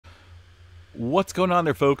What's going on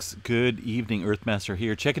there, folks? Good evening, Earthmaster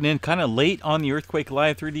here. Checking in kind of late on the Earthquake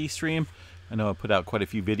Live 3D stream. I know I put out quite a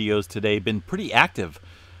few videos today. Been pretty active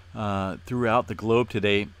throughout the globe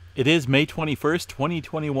today. It is May 21st,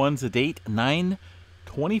 2021's the date,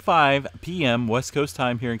 9:25 p.m. West Coast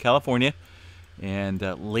time here in California. And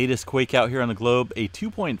latest quake out here on the globe, a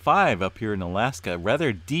 2.5 up here in Alaska.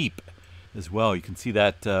 Rather deep as well. You can see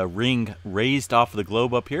that ring raised off of the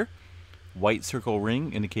globe up here. White circle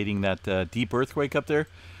ring indicating that deep earthquake up there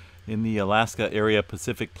in the Alaska area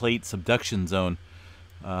Pacific Plate subduction zone.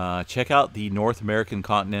 Check out the North American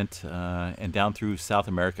continent and down through South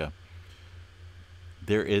America.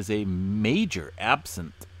 There is a major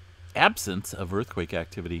absence of earthquake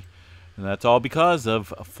activity, and that's all because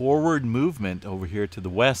of a forward movement over here to the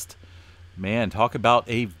west. Man, talk about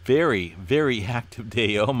a very, very active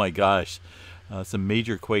day. Oh my gosh. Some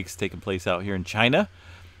major quakes taking place out here in China.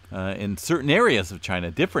 In certain areas of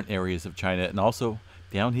China, different areas of China, and also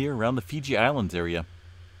down here around the Fiji Islands area.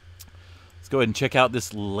 Let's go ahead and check out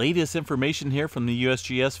this latest information here from the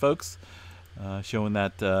USGS, folks, showing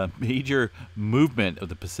that major movement of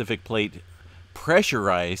the Pacific Plate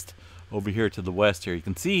pressurized over here to the west here. You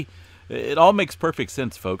can see it all makes perfect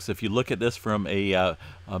sense, folks, if you look at this from a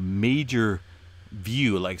major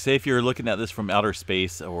view. Like, say if you're looking at this from outer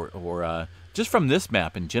space or just from this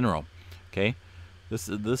map in general, okay?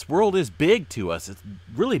 This world is big to us. It's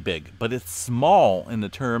really big, but it's small in the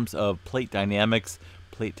terms of plate dynamics,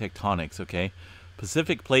 plate tectonics, okay?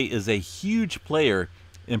 Pacific Plate is a huge player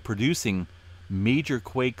in producing major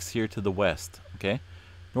quakes here to the west, okay?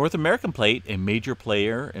 North American Plate, a major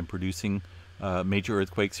player in producing major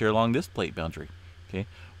earthquakes here along this plate boundary, okay?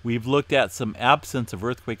 We've looked at some absence of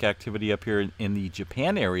earthquake activity up here in the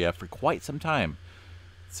Japan area for quite some time.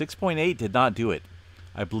 6.8 did not do it.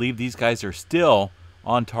 I believe these guys are still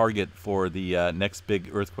on target for the next big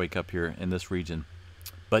earthquake up here in this region,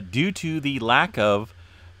 but due to the lack of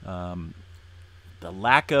what's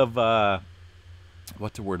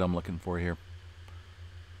the word I'm looking for here?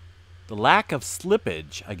 The lack of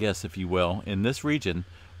slippage, I guess, if you will, in this region,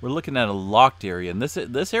 we're looking at a locked area, and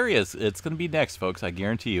this area it's going to be next, folks. I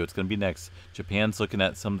guarantee you, it's going to be next. Japan's looking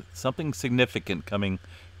at something significant coming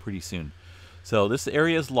pretty soon. So this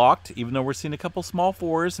area is locked, even though we're seeing a couple small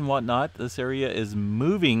fours and whatnot. This area is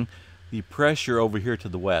moving the pressure over here to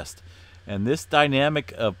the west. And this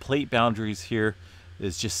dynamic of plate boundaries here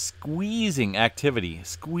is just squeezing activity,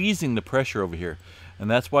 squeezing the pressure over here.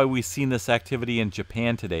 And that's why we've seen this activity in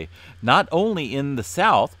Japan today. Not only in the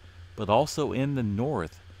south, but also in the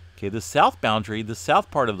north. Okay, the south boundary, the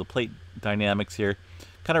south part of the plate dynamics here,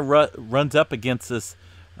 kind of runs up against this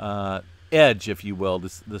edge, if you will,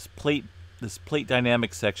 this plate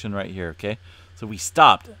dynamic section right here, okay? So we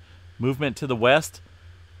stopped. Movement to the west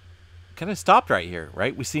kind of stopped right here,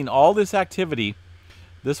 right? We've seen all this activity.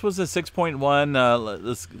 This was a 6.1.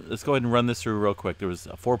 Let's go ahead and run this through real quick. There was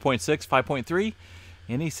a 4.6, 5.3,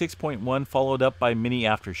 and a 6.1 followed up by mini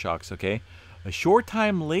aftershocks, okay? A short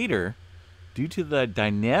time later, due to the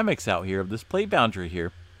dynamics out here of this plate boundary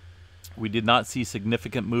here, we did not see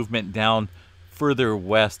significant movement down further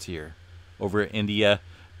west here over India,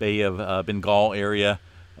 Bay of Bengal area.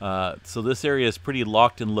 So this area is pretty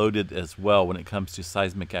locked and loaded as well when it comes to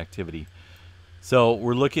seismic activity. So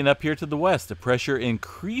we're looking up here to the west. The pressure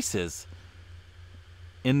increases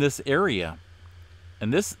in this area.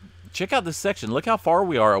 And this, check out this section. Look how far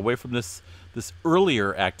we are away from this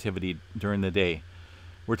earlier activity during the day.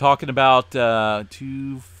 We're talking about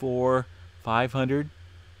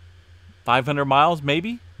 500 miles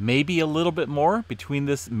maybe a little bit more between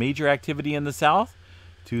this major activity in the south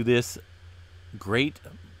to this great,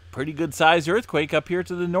 pretty good sized earthquake up here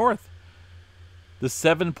to the north. The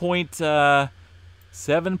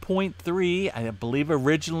 7.3, I believe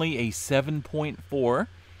originally a 7.4.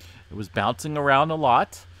 It was bouncing around a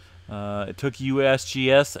lot. It took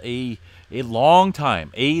USGS a long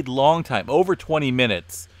time, over 20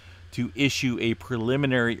 minutes to issue a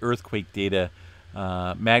preliminary earthquake data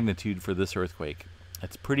magnitude for this earthquake.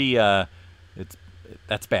 It's pretty,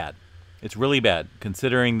 that's bad. It's really bad,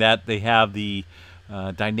 considering that they have the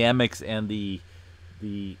dynamics and the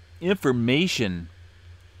information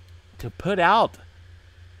to put out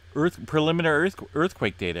preliminary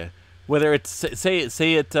earthquake data. Whether it's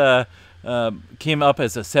say it came up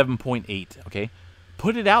as a 7.8, okay,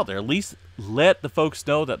 put it out there. At least let the folks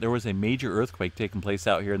know that there was a major earthquake taking place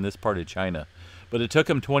out here in this part of China. But it took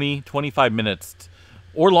them 25 minutes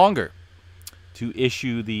or longer to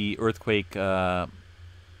issue the earthquake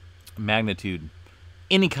magnitude,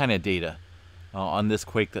 any kind of data on this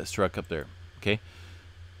quake that struck up there, okay?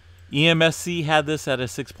 EMSC had this at a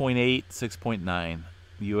 6.8, 6.9.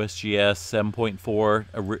 USGS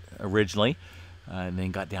 7.4 originally, and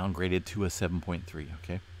then got downgraded to a 7.3.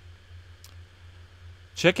 Okay.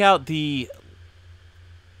 Check out the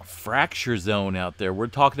fracture zone out there. We're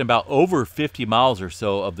talking about over 50 miles or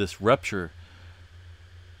so of this rupture.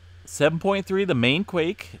 7.3, the main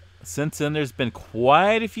quake. Since then, there's been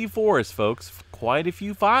quite a few fours, folks. Quite a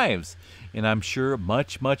few fives. And I'm sure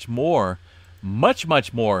much more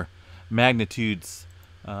magnitudes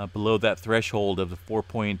below that threshold of the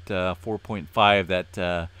 4.5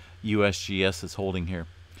 that USGS is holding here.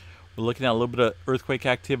 We're looking at a little bit of earthquake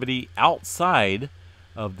activity outside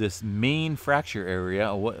of this main fracture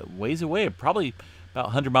area, ways away, probably about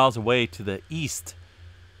 100 miles away to the east.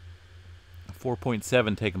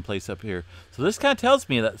 4.7 taking place up here. So this kind of tells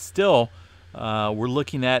me that still we're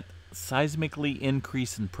looking at seismically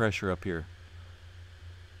increase in pressure up here.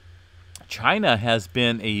 China has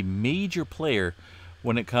been a major player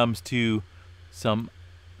when it comes to some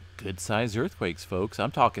good-sized earthquakes, folks.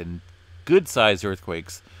 I'm talking good-sized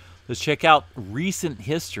earthquakes. Let's check out recent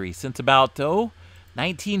history since about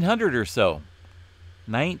 1900 or so.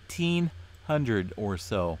 1900 or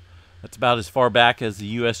so. That's about as far back as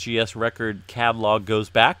the USGS record catalog goes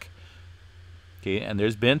back. Okay, and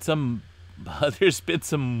there's been some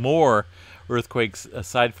more earthquakes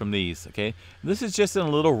aside from these. Okay, and this is just in a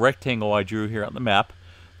little rectangle I drew here on the map.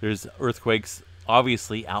 There's earthquakes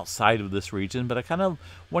obviously outside of this region, but I kind of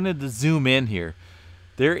wanted to zoom in here.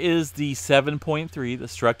 There is the 7.3 that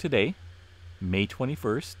struck today, May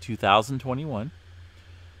 21st, 2021.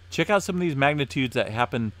 Check out some of these magnitudes that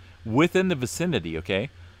happen within the vicinity, okay?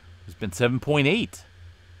 There's been 7.8,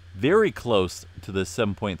 very close to the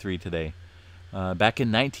 7.3 today. Back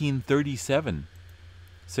in 1937,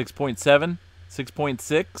 6.7,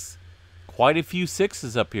 6.6, quite a few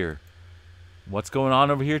sixes up here. What's going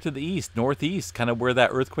on over here to the east, northeast, kind of where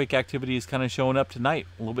that earthquake activity is kind of showing up tonight,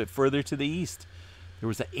 a little bit further to the east. There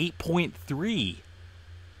was an 8.3.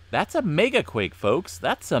 That's a mega quake, folks.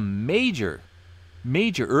 That's a major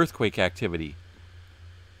earthquake activity.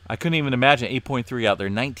 I couldn't even imagine 8.3 out there.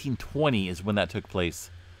 1920 is when that took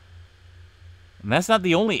place. And that's not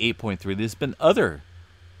the only 8.3. There's been other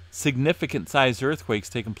significant sized earthquakes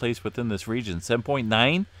taking place within this region.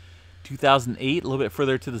 7.9, 2008, a little bit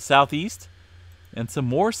further to the southeast. And some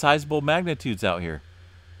more sizable magnitudes out here.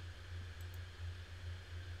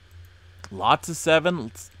 Lots of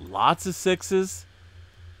 7, lots of 6s.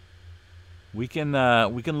 We can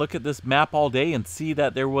look at this map all day and see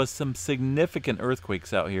that there was some significant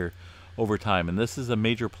earthquakes out here over time, and this is a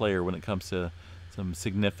major player when it comes to some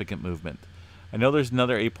significant movement. I know there's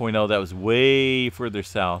another 8.0 that was way further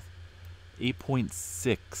south.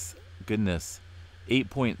 8.6, goodness,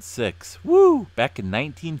 8.6. Woo! Back in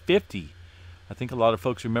 1950. I think a lot of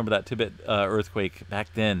folks remember that Tibet earthquake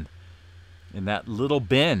back then, in that little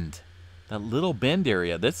bend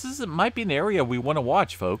area. Might be an area we want to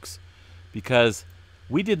watch, folks, because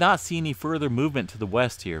we did not see any further movement to the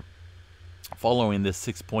west here following this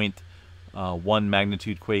 6.1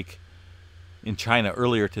 magnitude quake in China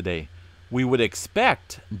earlier today. We would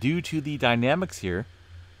expect, due to the dynamics here,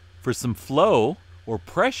 for some flow or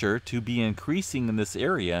pressure to be increasing in this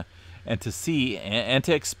area and to see and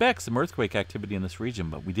to expect some earthquake activity in this region,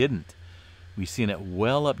 but we didn't. We've seen it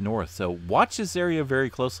well up north, so watch this area very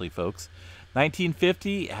closely, folks.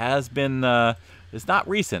 1950 has been, it's not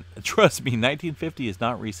recent. Trust me, 1950 is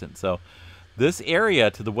not recent. So this area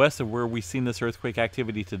to the west of where we've seen this earthquake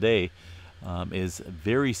activity today is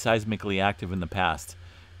very seismically active in the past.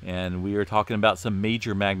 And we are talking about some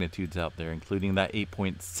major magnitudes out there, including that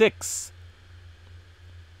 8.6.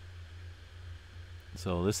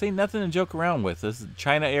 So this ain't nothing to joke around with. This is the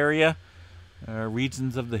China area,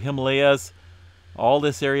 regions of the Himalayas, all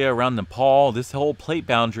this area around Nepal. This whole plate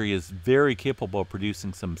boundary is very capable of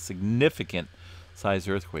producing some significant size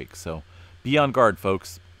earthquakes. So be on guard,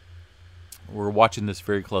 folks. We're watching this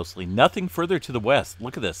very closely. Nothing further to the west.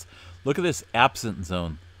 Look at this. Look at this absent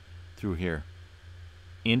zone through here.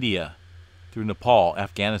 India, through Nepal,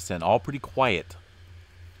 Afghanistan, all pretty quiet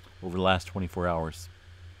over the last 24 hours.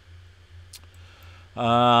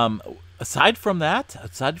 Aside from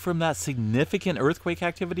that significant earthquake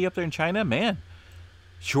activity up there in China, man,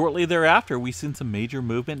 shortly thereafter, we've seen some major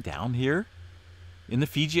movement down here in the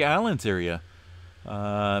Fiji Islands area.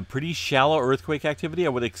 Pretty shallow earthquake activity. I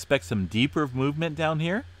would expect some deeper movement down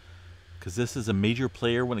here because this is a major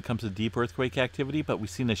player when it comes to deep earthquake activity, but we've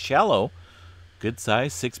seen a shallow, good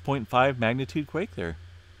size 6.5 magnitude quake there.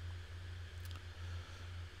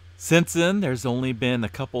 Since then, there's only been a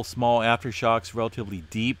couple small aftershocks, relatively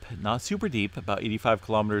deep, not super deep, about 85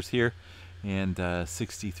 kilometers here, and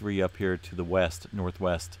 63 up here to the west,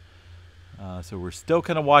 northwest. So we're still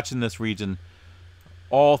kind of watching this region.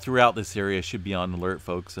 All throughout this area should be on alert,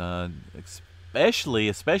 folks.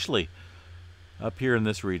 Especially up here in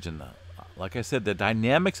this region. Like I said, the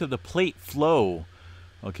dynamics of the plate flow.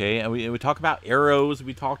 Okay, and we talk about arrows.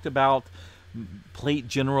 We talked about plate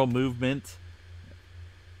general movement.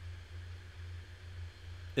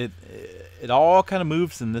 It all kind of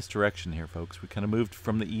moves in this direction here, folks. We kind of moved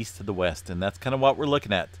from the east to the west, and that's kind of what we're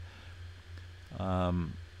looking at.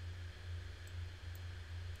 I'm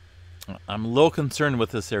a little concerned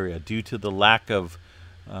with this area due to the lack of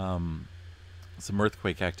some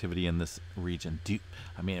earthquake activity in this region.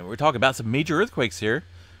 I mean, we're talking about some major earthquakes here.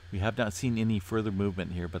 We have not seen any further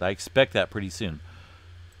movement here, but I expect that pretty soon.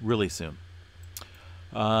 Really soon.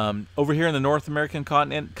 Over here in the North American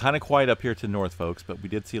continent, kind of quiet up here to the north, folks, but we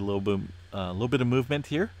did see a little bit of movement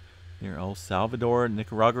here near El Salvador,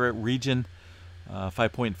 Nicaragua region,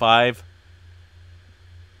 5.5. A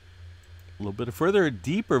little bit of further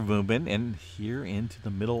deeper movement, and here into the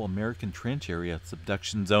Middle American Trench area,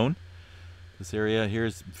 subduction zone. This area here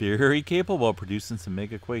is very capable of producing some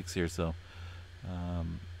mega quakes here, so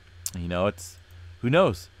you know, it's, who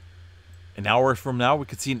knows? An hour from now, we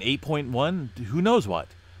could see an 8.1. Who knows what?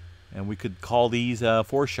 And we could call these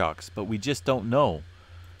foreshocks, but we just don't know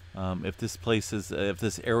if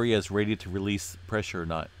this area is ready to release pressure or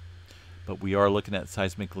not. But we are looking at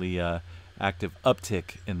seismically active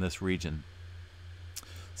uptick in this region.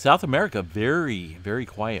 South America, very, very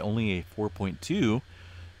quiet. Only a 4.2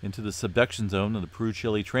 into the subduction zone of the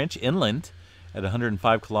Peru-Chile Trench inland at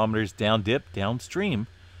 105 kilometers down dip downstream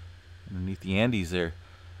underneath the Andes there.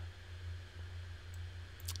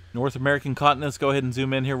 North American continents, go ahead and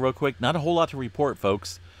zoom in here real quick. Not a whole lot to report,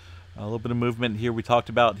 folks. A little bit of movement here. We talked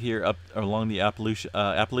about here up along the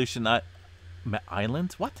Appalachian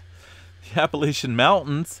Islands. What? The Appalachian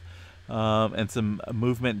Mountains, and some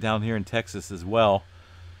movement down here in Texas as well.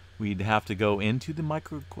 We'd have to go into the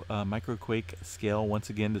microquake scale once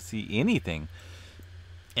again to see anything.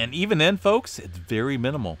 And even then, folks, it's very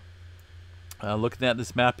minimal. Looking at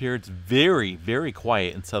this map here, it's very, very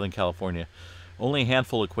quiet in Southern California. Only a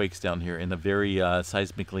handful of quakes down here in a very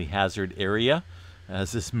seismically hazard area,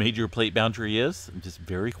 as this major plate boundary is. Just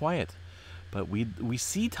very quiet. But we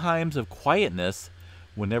see times of quietness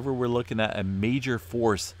whenever we're looking at a major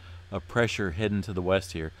force of pressure heading to the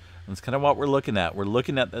west here. And that's kind of what we're looking at. We're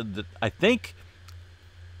looking at I think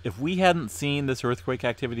if we hadn't seen this earthquake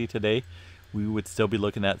activity today, we would still be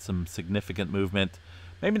looking at some significant movement.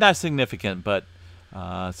 Maybe not significant, but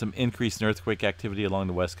some increase in earthquake activity along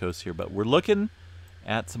the west coast here. But we're looking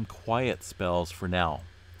at some quiet spells for now.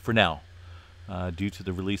 Due to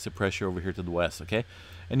the release of pressure over here to the west, okay?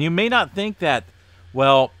 And you may not think that,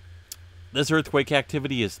 well, this earthquake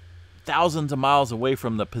activity is thousands of miles away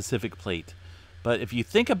from the Pacific plate. But if you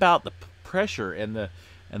think about the pressure and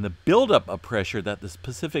the buildup of pressure that this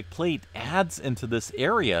Pacific plate adds into this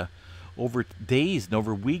area over days and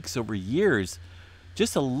over weeks, over years,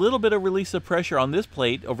 just a little bit of release of pressure on this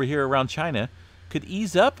plate over here around China could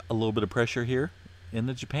ease up a little bit of pressure here in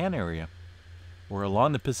the Japan area or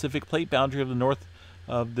along the Pacific plate boundary of the north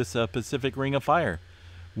of this Pacific Ring of Fire,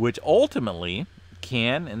 which ultimately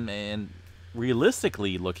can, and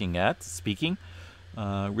realistically speaking,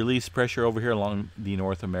 release pressure over here along the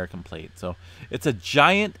North American plate. So it's a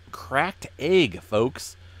giant cracked egg,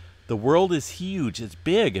 folks. The world is huge. It's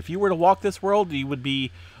big. If you were to walk this world, you would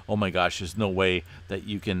be, oh my gosh, there's no way that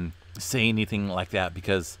you can say anything like that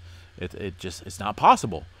because it's not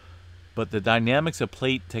possible. But the dynamics of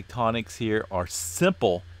plate tectonics here are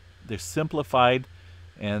simple. They're simplified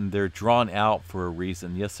and they're drawn out for a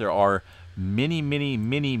reason. Yes, there are many, many,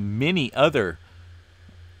 many, many other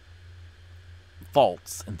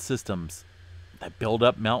faults and systems that build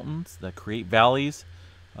up mountains, that create valleys,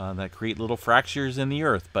 that create little fractures in the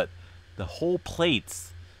earth. But the whole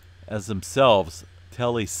plates as themselves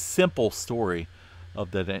tell a simple story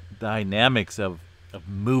of the dynamics of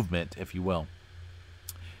movement, if you will.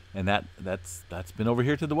 And that's been over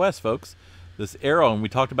here to the west, folks. This arrow, and we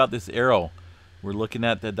talked about this arrow. We're looking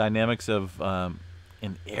at the dynamics of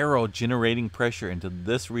an arrow generating pressure into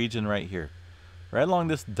this region right here. Right along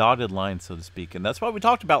this dotted line, so to speak. And that's what we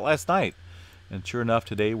talked about last night. And sure enough,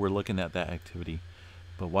 today we're looking at that activity.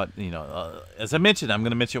 But what, as I mentioned, I'm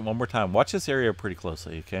going to mention it one more time. Watch this area pretty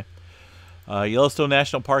closely, okay? Yellowstone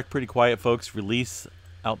National Park, pretty quiet, folks. Release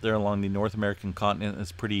out there along the North American continent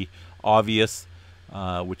is pretty obvious,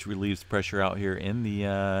 which relieves pressure out here in the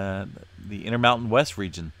Intermountain West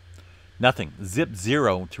region. Nothing. Zip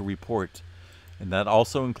zero to report. And that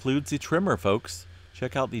also includes the tremor, folks.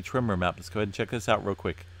 Check out the tremor map. Let's go ahead and check this out real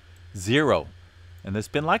quick. Zero. And it's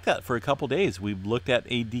been like that for a couple days. We've looked at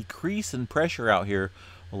a decrease in pressure out here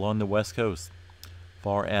along the west coast, as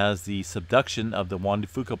far as the subduction of the Juan de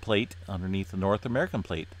Fuca plate underneath the North American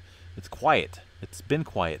plate. It's quiet. It's been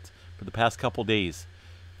quiet for the past couple days.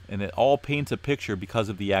 And it all paints a picture because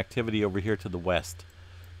of the activity over here to the west.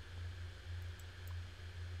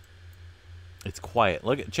 It's quiet.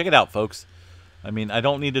 Check it out, folks. I mean, I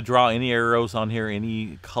don't need to draw any arrows on here,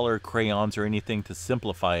 any color crayons or anything to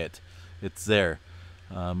simplify it. It's there.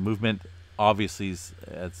 Movement obviously is,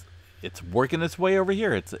 it's working its way over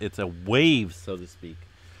here. It's a wave, so to speak.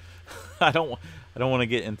 I don't want to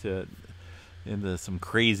get into some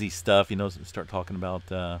crazy stuff, you know, start talking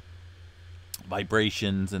about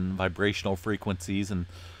vibrations and vibrational frequencies and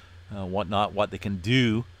whatnot, what they can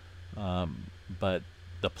do. But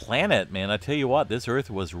the planet, man, I tell you what, this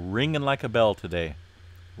Earth was ringing like a bell today.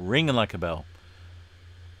 Ringing like a bell.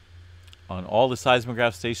 On all the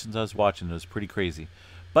seismograph stations I was watching, it was pretty crazy.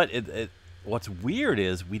 But what's weird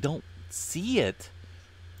is we don't see it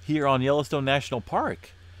here on Yellowstone National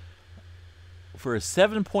Park. For a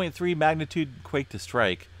 7.3 magnitude quake to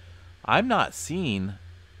strike, I'm not seeing.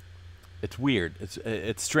 It's weird.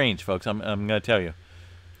 It's strange, folks. I'm going to tell you.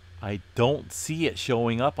 I don't see it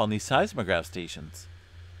showing up on these seismograph stations.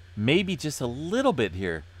 Maybe just a little bit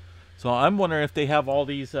here. So I'm wondering if they have all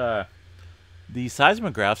these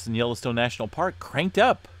seismographs in Yellowstone National Park cranked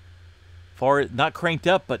up. Not cranked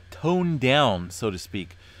up, but toned down, so to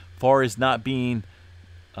speak. Far as not being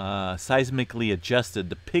seismically adjusted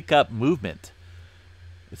to pick up movement.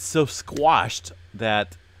 It's so squashed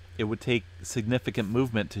that it would take significant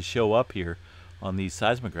movement to show up here on these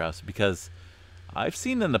seismographs, because I've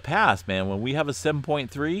seen in the past, man, when we have a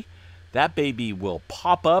 7.3, that baby will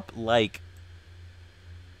pop up like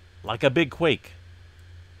a big quake.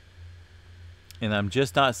 And I'm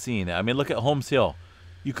just not seeing it. I mean, look at Holmes Hill.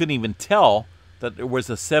 You couldn't even tell that there was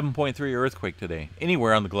a 7.3 earthquake today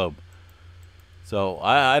anywhere on the globe. So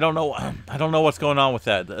I don't know. I don't know what's going on with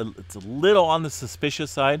that. It's a little on the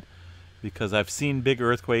suspicious side, because I've seen big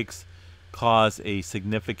earthquakes cause a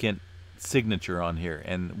significant signature on here,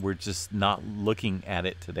 and we're just not looking at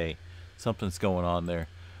it today. Something's going on there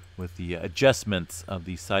with the adjustments of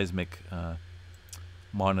the seismic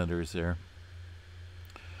monitors there.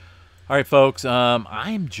 All right, folks,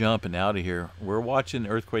 I'm jumping out of here. We're watching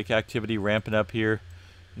earthquake activity ramping up here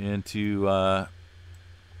into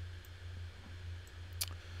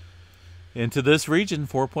this region,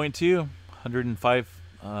 4.2,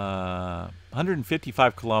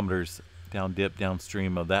 155 kilometers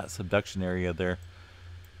downstream of that subduction area there.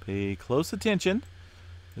 Pay close attention.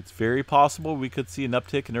 It's very possible we could see an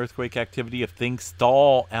uptick in earthquake activity if things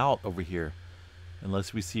stall out over here,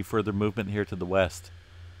 unless we see further movement here to the west.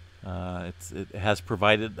 It has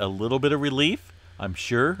provided a little bit of relief, I'm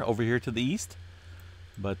sure, over here to the east.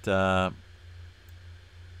 But man,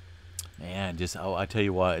 I tell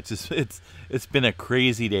you what, it's been a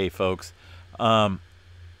crazy day, folks. I'm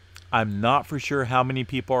not for sure how many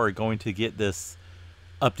people are going to get this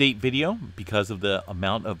update video because of the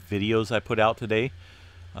amount of videos I put out today.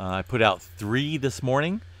 I put out 3 this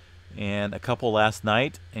morning and a couple last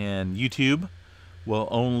night, and YouTube will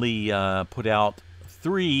only put out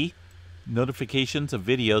 3 notifications of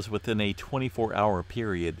videos within a 24-hour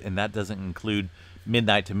period, and that doesn't include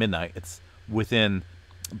midnight to midnight. It's within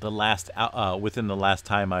the last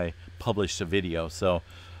time I published a video. So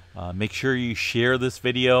make sure you share this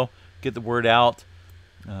video, get the word out,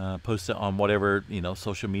 post it on whatever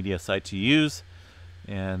social media sites you use,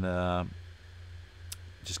 and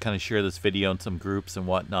just kind of share this video in some groups and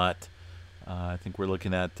whatnot. I think we're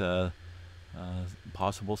looking at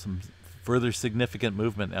possible some further significant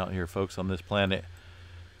movement out here, folks, on this planet.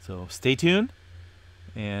 So stay tuned,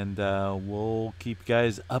 and we'll keep you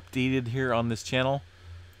guys updated here on this channel.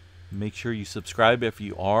 Make sure you subscribe if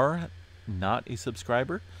you are not a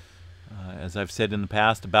subscriber. As I've said in the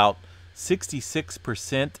past, about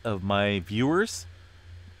 66% of my viewers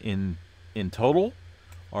in total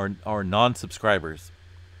are non-subscribers.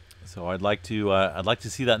 So I'd like to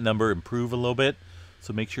see that number improve a little bit.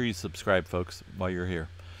 So make sure you subscribe, folks, while you're here.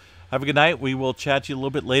 Have a good night. We will chat to you a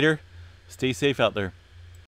little bit later. Stay safe out there.